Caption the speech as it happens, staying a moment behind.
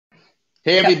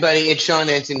Hey Yep. everybody, it's Sean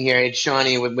Ensign here. It's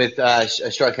Shawnee with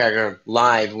StrokeHacker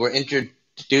Live. We're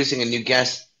introducing a new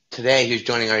guest today who's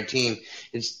joining our team.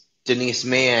 It's Denise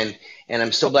Mann, and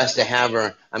I'm so blessed to have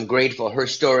her. I'm grateful. Her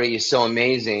story is so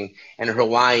amazing, and her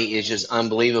why is just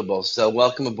unbelievable. So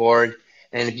welcome aboard.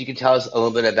 And if you could tell us a little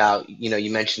bit about,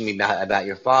 you mentioned me about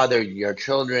your father, your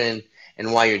children,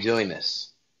 and why you're doing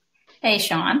this. Hey,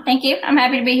 Sean. Thank you. I'm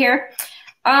happy to be here.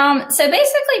 So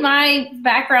basically, my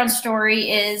background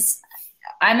story is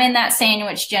I'm in that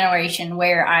sandwich generation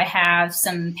where I have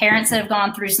some parents that have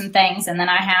gone through some things, and then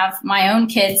I have my own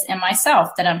kids and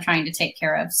myself that I'm trying to take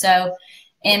care of. So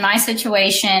in my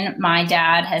situation, my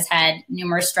dad has had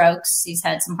numerous strokes. He's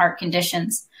had some heart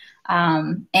conditions.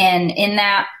 And in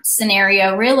that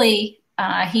scenario, really,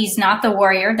 he's not the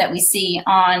warrior that we see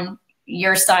on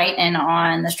your site and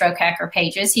on the Stroke Hacker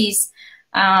pages. He's,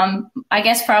 I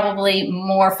guess, probably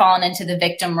more fallen into the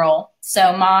victim role.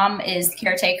 So mom is the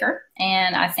caretaker.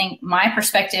 And I think my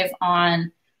perspective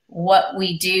on what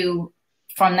we do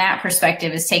from that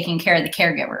perspective is taking care of the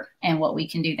caregiver and what we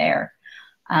can do there.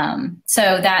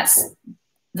 So that's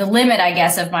the limit, I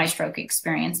guess, of my stroke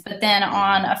experience. But then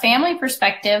on a family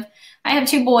perspective, I have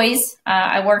two boys.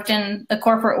 I worked in the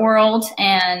corporate world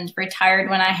and retired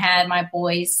when I had my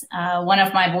boys. One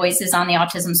of my boys is on the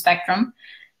autism spectrum.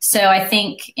 So I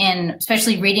think in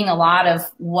especially reading a lot of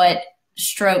what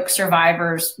stroke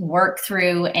survivors work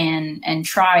through and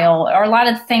trial, or a lot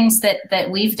of things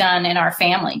that we've done in our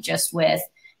family, just with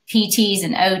PTs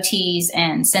and OTs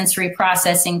and sensory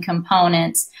processing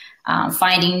components,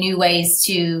 finding new ways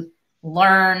to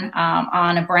learn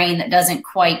on a brain that doesn't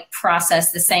quite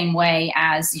process the same way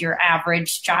as your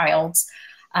average child's.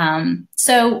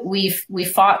 So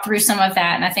we've fought through some of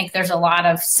that, and I think there's a lot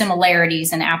of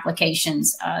similarities and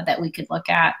applications that we could look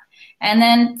at. And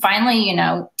then finally,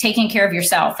 taking care of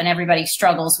yourself, and everybody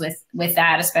struggles with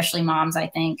that, especially moms, I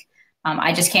think.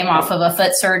 I just came off of a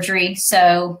foot surgery,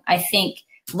 so I think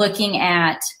looking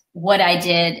at what I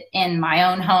did in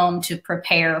my own home to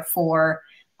prepare for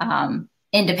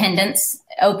independence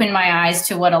opened my eyes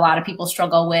to what a lot of people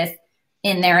struggle with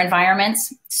in their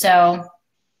environments. So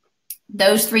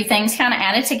those three things kind of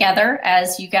added together.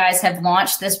 As you guys have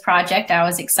launched this project, I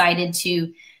was excited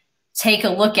to take a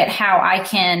look at how I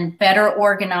can better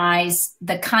organize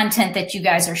the content that you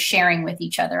guys are sharing with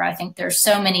each other. I think there's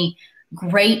so many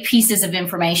great pieces of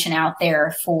information out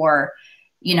there for,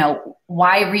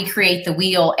 why recreate the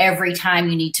wheel every time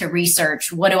you need to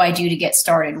research? What do I do to get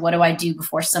started? What do I do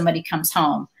before somebody comes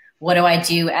home? What do I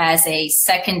do as a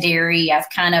secondary? I've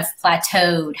kind of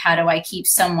plateaued. How do I keep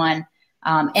someone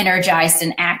energized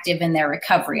and active in their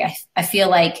recovery? I feel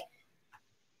like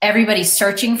everybody's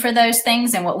searching for those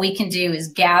things, and what we can do is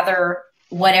gather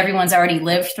what everyone's already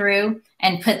lived through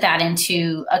and put that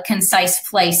into a concise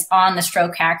place on the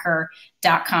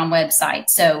strokehacker.com website.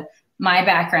 So my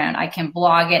background, I can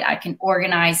blog it, I can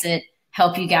organize it,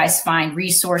 help you guys find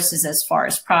resources as far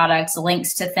as products,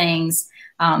 links to things,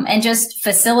 and just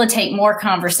facilitate more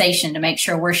conversation to make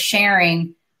sure we're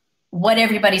sharing what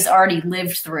everybody's already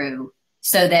lived through,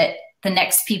 so that the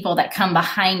next people that come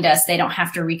behind us, they don't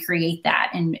have to recreate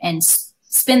that and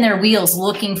spin their wheels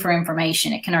looking for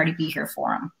information. It can already be here for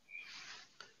them.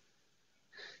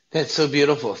 That's so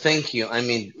beautiful. Thank you. I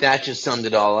mean, that just summed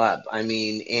it all up. I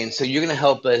mean, and so you're going to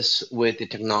help us with the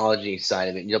technology side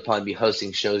of it. You'll probably be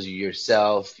hosting shows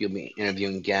yourself. You'll be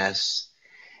interviewing guests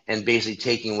and basically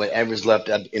taking whatever's left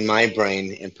up in my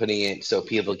brain and putting it so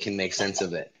people can make sense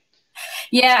of it.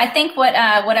 Yeah, I think what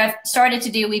I've started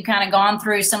to do, we've kind of gone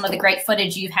through some of the great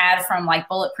footage you've had from like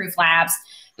Bulletproof Labs,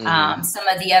 some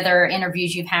of the other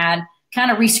interviews you've had,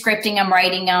 kind of rescripting them,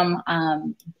 writing them,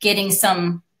 getting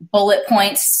some bullet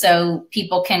points so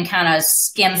people can kind of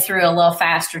skim through a little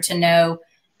faster to know,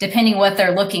 depending what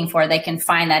they're looking for, they can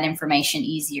find that information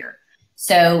easier.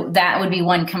 So that would be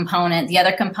one component. The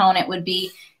other component would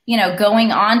be,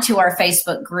 going onto our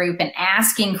Facebook group and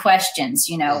asking questions,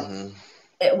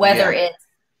 whether it's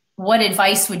what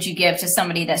advice would you give to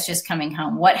somebody that's just coming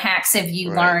home? What hacks have you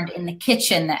learned in the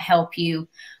kitchen that help you?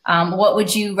 What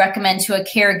would you recommend to a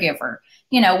caregiver?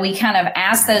 We kind of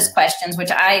ask those questions,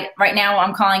 which right now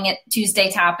I'm calling it Tuesday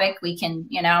topic. We can,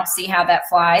 see how that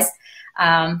flies.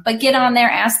 But get on there,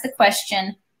 ask the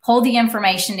question, pull the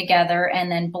information together,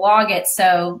 and then blog it.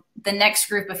 So the next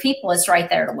group of people is right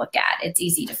there to look at. It's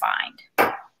easy to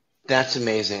find. That's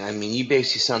amazing. I mean, you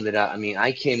basically summed it up. I mean,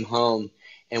 I came home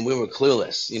and we were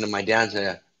clueless. My dad's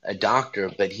a doctor,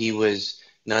 but he was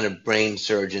not a brain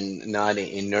surgeon, not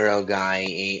a neuro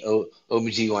guy,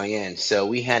 OBGYN. So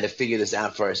we had to figure this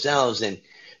out for ourselves. And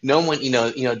no one,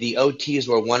 the OTs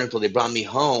were wonderful. They brought me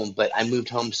home, but I moved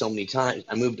home so many times.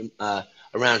 I moved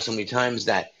around so many times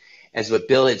that, as what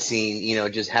Bill had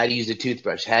seen, just how to use a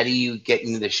toothbrush, how do you get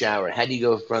into the shower, how do you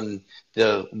go from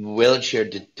the wheelchair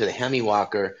to the hemi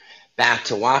walker back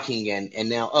to walking again, and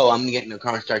now, oh, I'm gonna get in the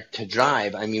car and start to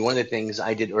drive. I mean, one of the things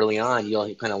I did early on,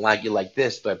 you'll kind of like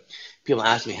this, but people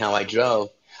ask me how I drove.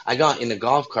 I got in a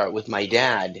golf cart with my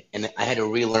dad, and I had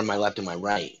to relearn my left and my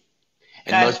right.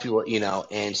 And Okay. most people,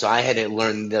 and so I had to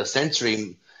learn the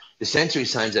sensory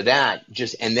signs of that.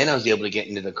 And then I was able to get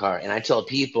into the car. And I tell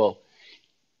people,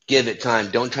 give it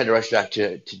time. Don't try to rush back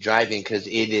to driving, because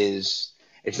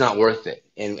it's not worth it.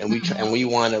 And we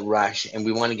want to rush, and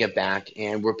we want to get back,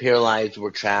 and we're paralyzed,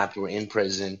 we're trapped, we're in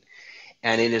prison,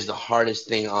 and it is the hardest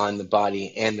thing on the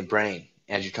body and the brain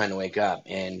as you're trying to wake up.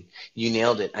 And you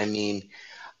nailed it. I mean,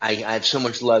 I have so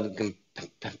much love and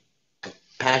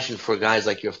compassion for guys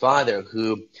like your father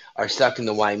who are stuck in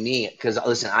the why me. Because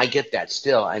listen, I get that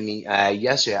still. I mean,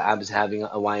 yesterday I was having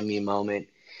a why me moment.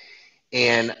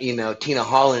 And, Tina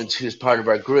Hollins, who's part of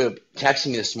our group,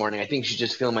 texted me this morning. I think she's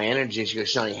just feeling my energy. And she goes,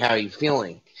 Shawnee, how are you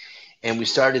feeling? And we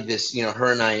started this,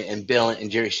 her and I and Bill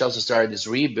and Jerry Shelton started this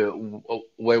reboot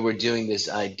where we're doing this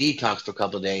detox for a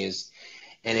couple of days.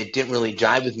 And it didn't really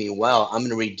jive with me well. I'm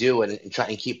going to redo it and try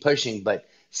and keep pushing. But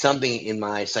something in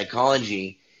my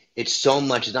psychology, it's so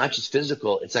much, it's not just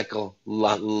physical, it's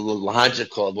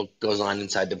logical, what goes on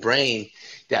inside the brain,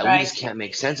 that we just can't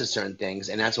make sense of certain things.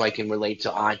 And that's why I can relate to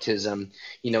autism.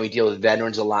 We deal with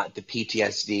veterans a lot, the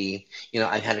PTSD.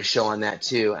 I've had a show on that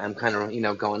too. I'm kind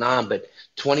of, going on, but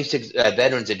 26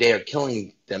 veterans a day are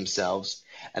killing themselves.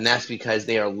 And that's because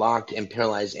they are locked and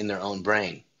paralyzed in their own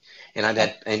brain. And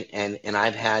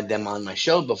I've had them on my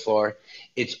show before.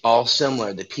 It's all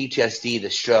similar: the PTSD, the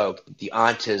stroke, the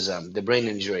autism, the brain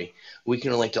injury. We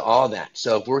can relate to all that.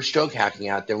 So if we're stroke hacking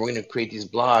out there, we're going to create these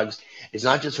blogs. It's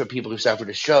not just for people who suffered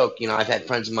a stroke. I've had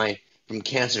friends of mine from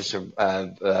cancer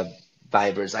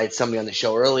survivors. I had somebody on the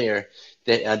show earlier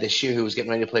that this year who was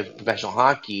getting ready to play professional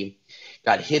hockey,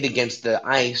 got hit against the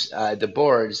ice, the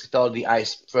boards, fell to the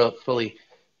ice, fully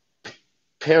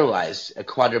paralyzed, a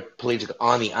quadriplegic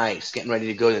on the ice, getting ready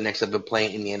to go to the next level of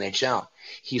playing in the NHL.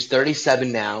 He's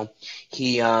 37 now.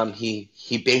 He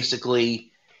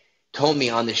basically told me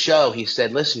on the show, he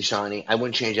said, listen, Shawnee, I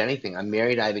wouldn't change anything. I'm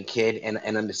married, I have a kid, and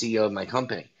I'm the CEO of my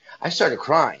company. I started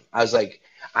crying. I was like,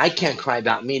 I can't cry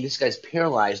about me. This guy's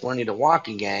paralyzed, learning to walk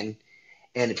again.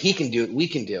 And if he can do it, we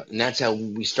can do it. And that's how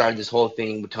we started this whole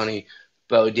thing with Tony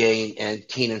Baudet and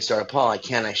Tina and Star Paul. I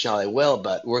can, I shall, I will,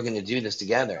 but we're going to do this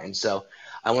together. And so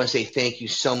I want to say thank you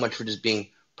so much for just being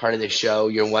part of the show.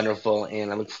 You're wonderful,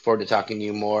 and I look forward to talking to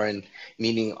you more and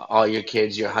meeting all your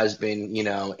kids, your husband,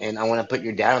 and I want to put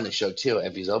your dad on the show too,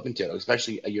 if he's open to it,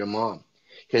 especially your mom,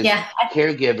 because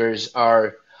caregivers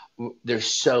they're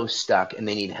so stuck and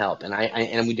they need help.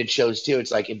 And we did shows too.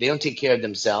 It's like, if they don't take care of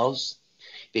themselves,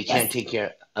 they can't take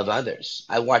care of others.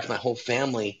 I watched my whole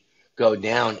family go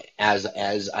down as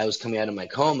I was coming out of my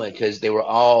coma, because they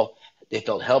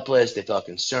felt helpless, they felt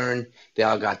concerned, they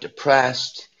all got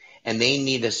depressed, and they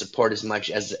need the support as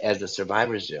much as the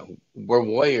survivors do. We're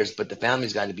warriors, but the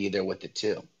family's got to be there with it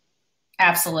too.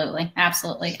 Absolutely.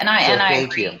 And I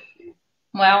agree. You.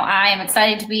 Well, I am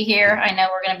excited to be here. I know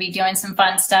we're going to be doing some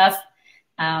fun stuff.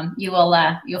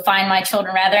 You'll find my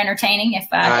children rather entertaining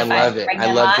I love it.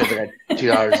 I love kids. I got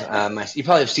 2 hours. You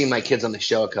probably have seen my kids on the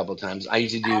show a couple of times. I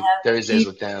usually do Thursdays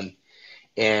with them.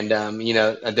 And,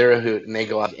 they're a hoot, and they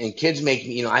go off. And kids make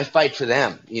me, I fight for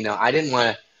them. I didn't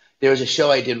want to. There was a show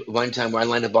I did one time where I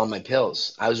lined up all my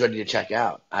pills. I was ready to check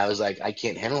out. I was like, I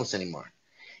can't handle this anymore.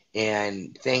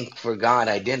 And thank for God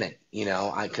I didn't,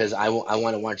 because I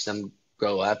want to watch them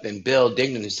grow up. And Bill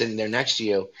Dignan, who's sitting there next to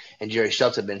you, and Jerry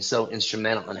Schultz have been so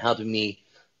instrumental in helping me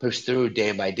push through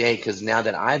day by day, because now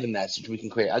that I have a message, we can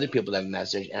create other people that have a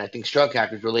message. And I think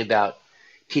StrokeHacker is really about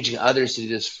teaching others to do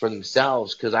this for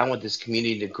themselves, because I want this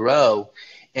community to grow.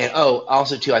 And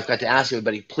also too, I forgot to ask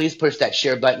everybody, please push that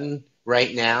share button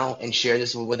right now and share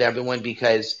this with everyone,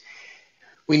 because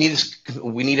we need this.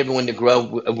 We need everyone to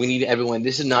grow. We need everyone.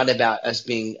 This is not about us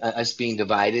being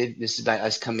divided. This is about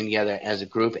us coming together as a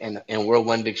group, and we're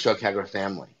one big StrokeHacker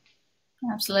family.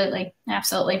 Absolutely.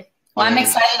 Well, I'm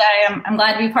excited. I'm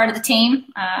glad to be part of the team.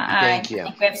 Thank you. I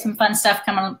think we have some fun stuff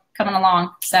coming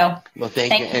along. So, well,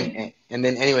 thank you. And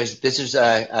then, anyways, this is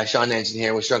Sean Nansen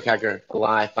here with StrokeHacker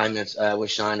Live, 5 minutes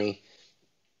with Shawnee.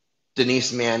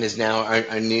 Denise Mann is now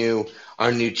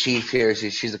our new chief here.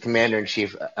 She's the commander in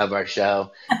chief of our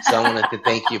show. So I wanted to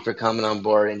thank you for coming on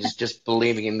board and just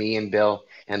believing in me and Bill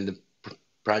and the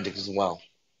project as well.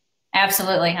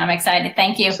 Absolutely. I'm excited.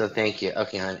 Thank you. So thank you.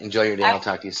 Okay, hon. Enjoy your day. I'll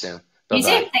talk to you soon. Bye-bye. You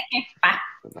too. Thank you. Bye.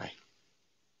 Bye-bye.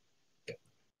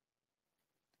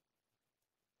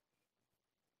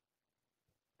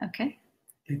 Okay.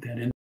 Take that in.